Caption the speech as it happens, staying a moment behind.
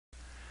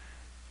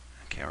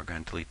Okay, we're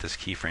going to delete this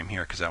keyframe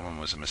here because that one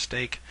was a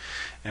mistake.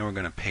 And we're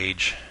going to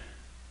page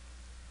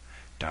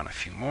down a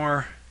few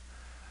more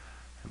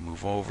and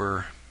move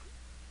over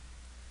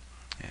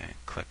and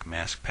click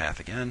mask path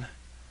again.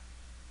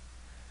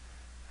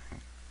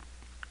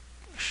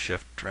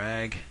 Shift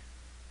drag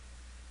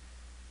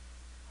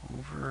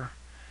over,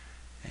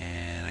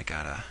 and I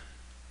gotta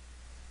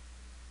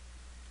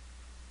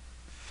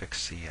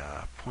fix the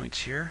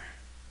points here.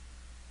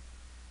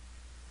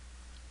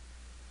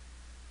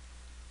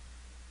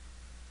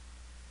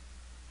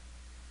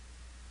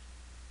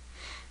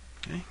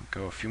 Okay,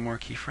 go a few more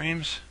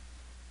keyframes.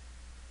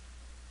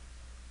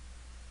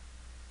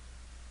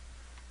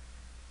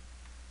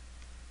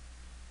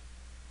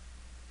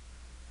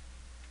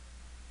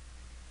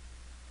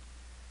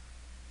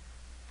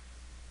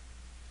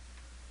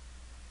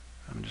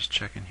 I'm just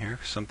checking here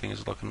because something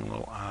is looking a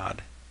little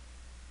odd.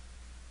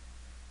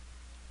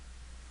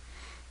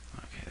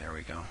 Okay, there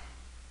we go.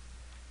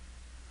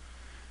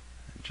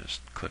 And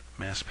just click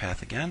mask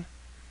path again.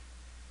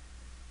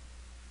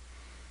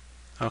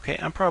 Okay,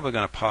 I'm probably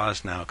going to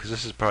pause now because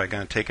this is probably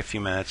going to take a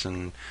few minutes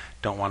and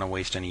don't want to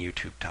waste any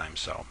YouTube time,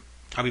 so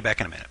I'll be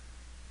back in a minute.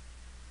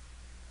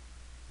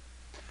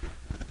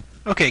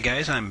 Okay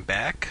guys, I'm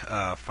back.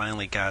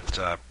 Finally got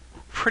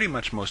pretty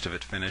much most of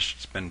it finished.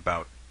 It's been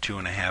about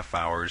 2.5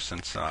 hours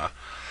since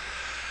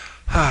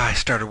I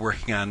started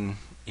working on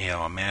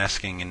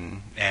masking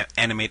and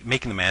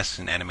making the masks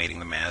and animating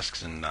the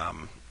masks, and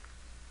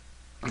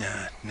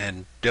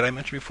did I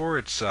mention before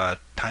it's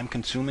time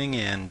consuming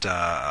and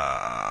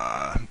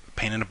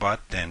pain in the butt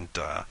and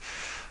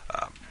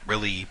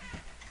really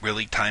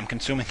time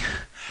consuming.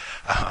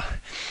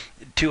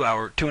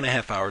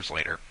 2.5 hours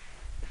later,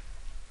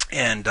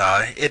 and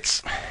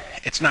it's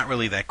not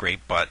really that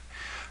great, but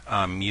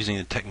using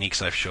the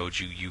techniques I've showed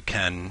you, you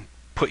can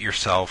put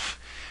yourself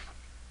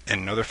in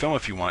another film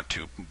if you want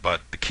to, but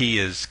the key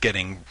is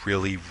getting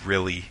really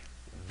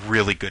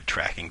good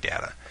tracking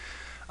data.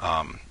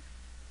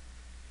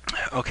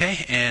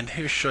 Okay, and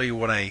here's show you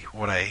what I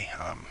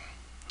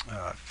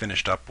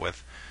finished up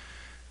with.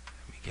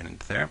 Let me get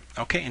into there.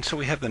 Okay, and so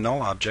we have the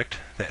null object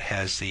that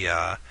has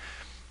the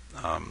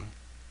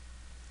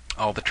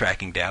all the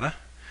tracking data,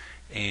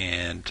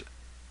 and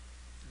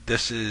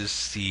this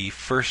is the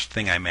first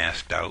thing I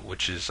masked out,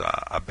 which is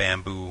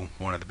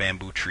one of the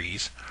bamboo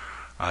trees.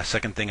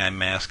 Second thing I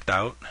masked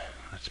out,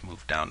 let's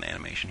move down the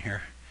animation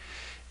here,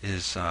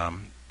 is the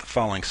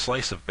falling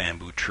slice of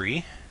bamboo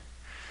tree.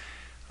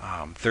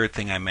 Third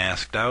thing I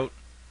masked out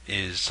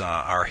is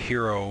our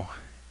hero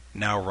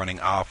now running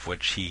off,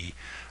 which he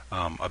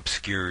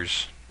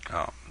obscures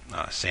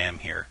Sam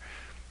here.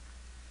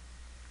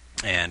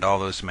 And all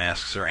those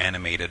masks are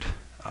animated,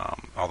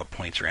 all the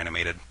points are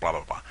animated, blah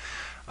blah blah.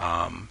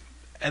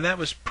 And that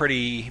was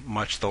pretty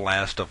much the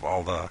last of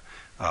all the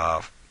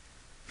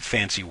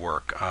fancy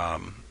work.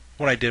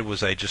 What I did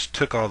was I just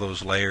took all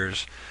those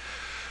layers,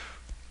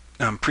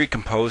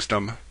 pre-composed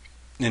them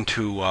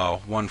into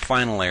one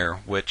final layer,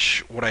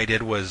 which what I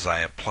did was I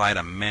applied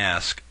a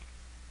mask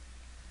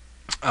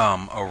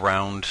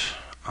around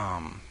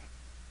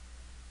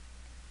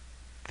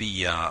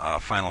the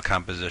final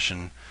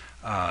composition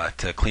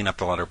to clean up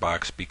the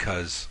letterbox,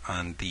 because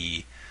on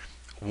the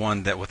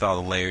one that with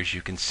all the layers,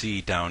 you can see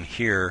down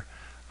here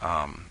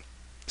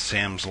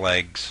Sam's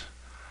legs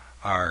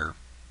are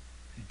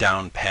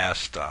down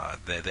past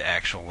the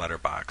actual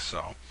letterbox.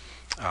 So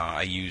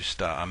I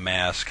used a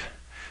mask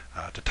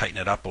to tighten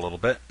it up a little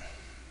bit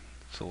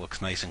so it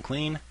looks nice and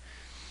clean,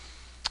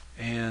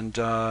 and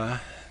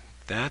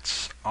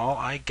that's all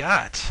I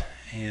got.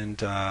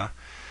 And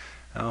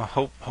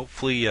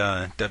hopefully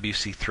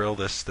WC Thrill,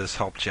 this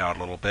helped you out a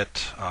little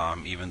bit,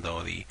 even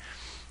though the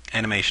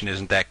animation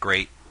isn't that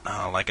great.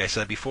 Like I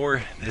said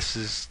before,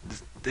 it's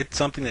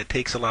something that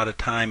takes a lot of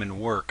time and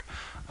work,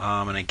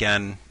 and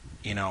again,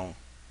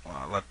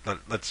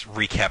 let's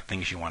recap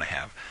things you want to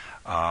have.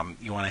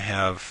 You want to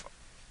have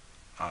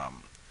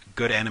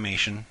good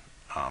animation.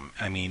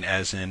 I mean,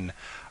 as in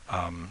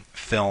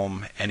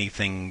film,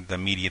 anything, the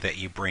media that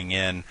you bring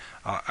in,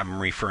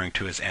 I'm referring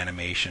to as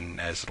animation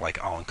as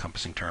like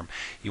all-encompassing term.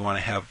 You want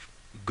to have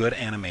good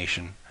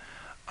animation,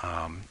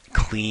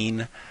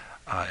 clean,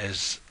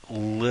 as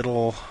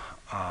little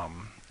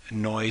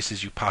noise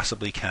as you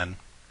possibly can,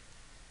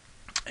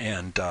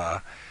 and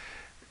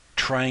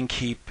try and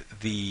keep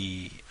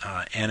the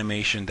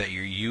animation that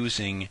you're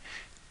using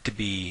to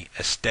be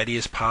as steady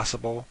as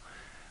possible,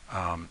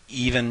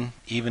 even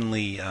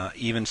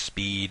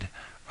speed.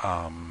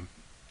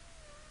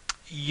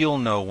 You'll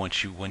know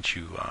once you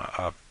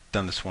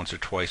done this once or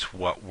twice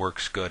what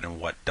works good and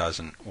what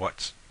doesn't,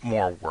 what's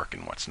more work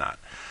and what's not.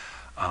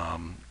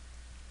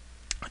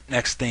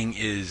 Next thing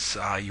is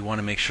you want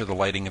to make sure the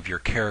lighting of your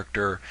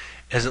character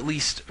is at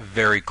least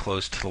very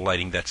close to the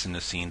lighting that's in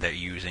the scene that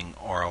you're using,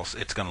 or else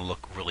it's going to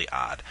look really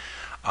odd.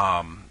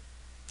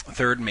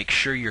 Third, make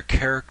sure your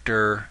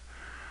character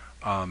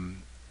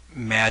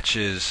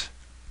matches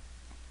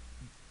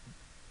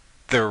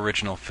the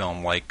original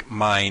film. Like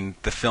mine,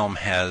 the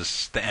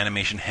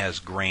animation has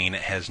grain,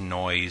 it has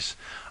noise,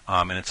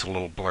 and it's a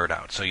little blurred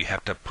out. So you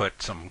have to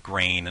put some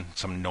grain and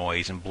some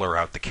noise and blur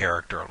out the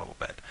character a little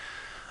bit.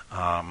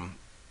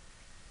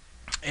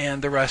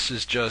 And the rest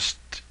is just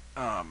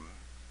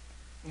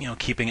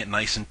keeping it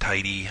nice and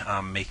tidy,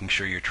 making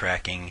sure your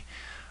tracking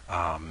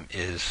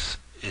is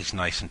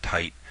nice and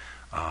tight.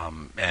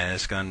 And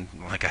it's going to,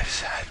 like I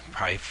said,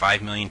 probably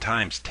 5 million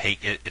times,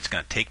 it's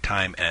going to take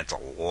time, and it's a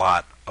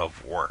lot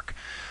of work.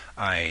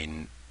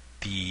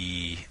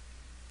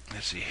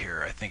 Let's see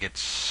here, I think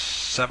it's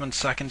 7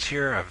 seconds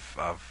here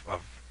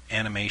of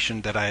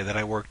animation that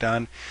I worked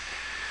on.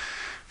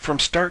 From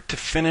start to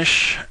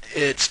finish,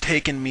 it's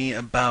taken me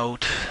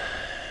about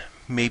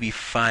maybe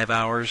 5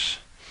 hours,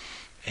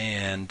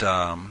 and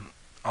a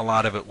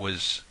lot of it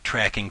was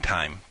tracking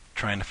time,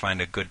 trying to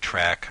find a good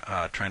track,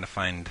 trying to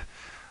find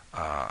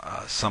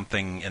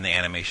something in the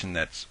animation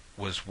that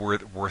was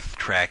worth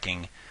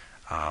tracking.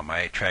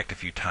 I tracked a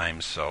few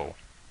times, so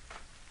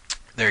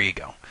there you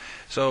go.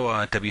 So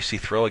WC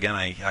Thrill again.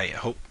 I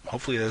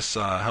hopefully this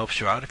helps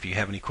you out. If you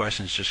have any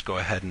questions, just go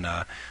ahead and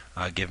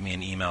give me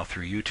an email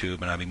through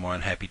YouTube, and I'll be more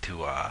than happy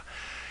to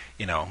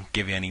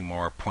give you any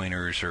more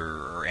pointers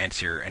or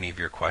answer any of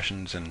your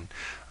questions. And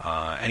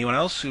anyone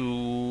else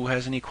who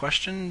has any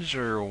questions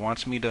or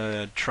wants me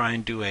to try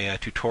and do a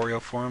tutorial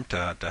for them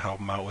to help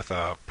them out with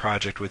a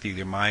project with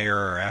either Maya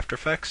or After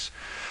Effects,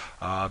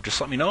 just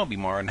let me know. I'll be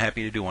more than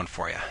happy to do one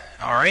for you.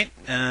 All right.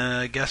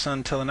 I guess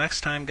until the next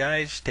time,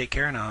 guys, take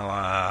care, and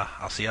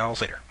I'll see y'all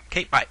later.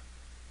 Okay, bye.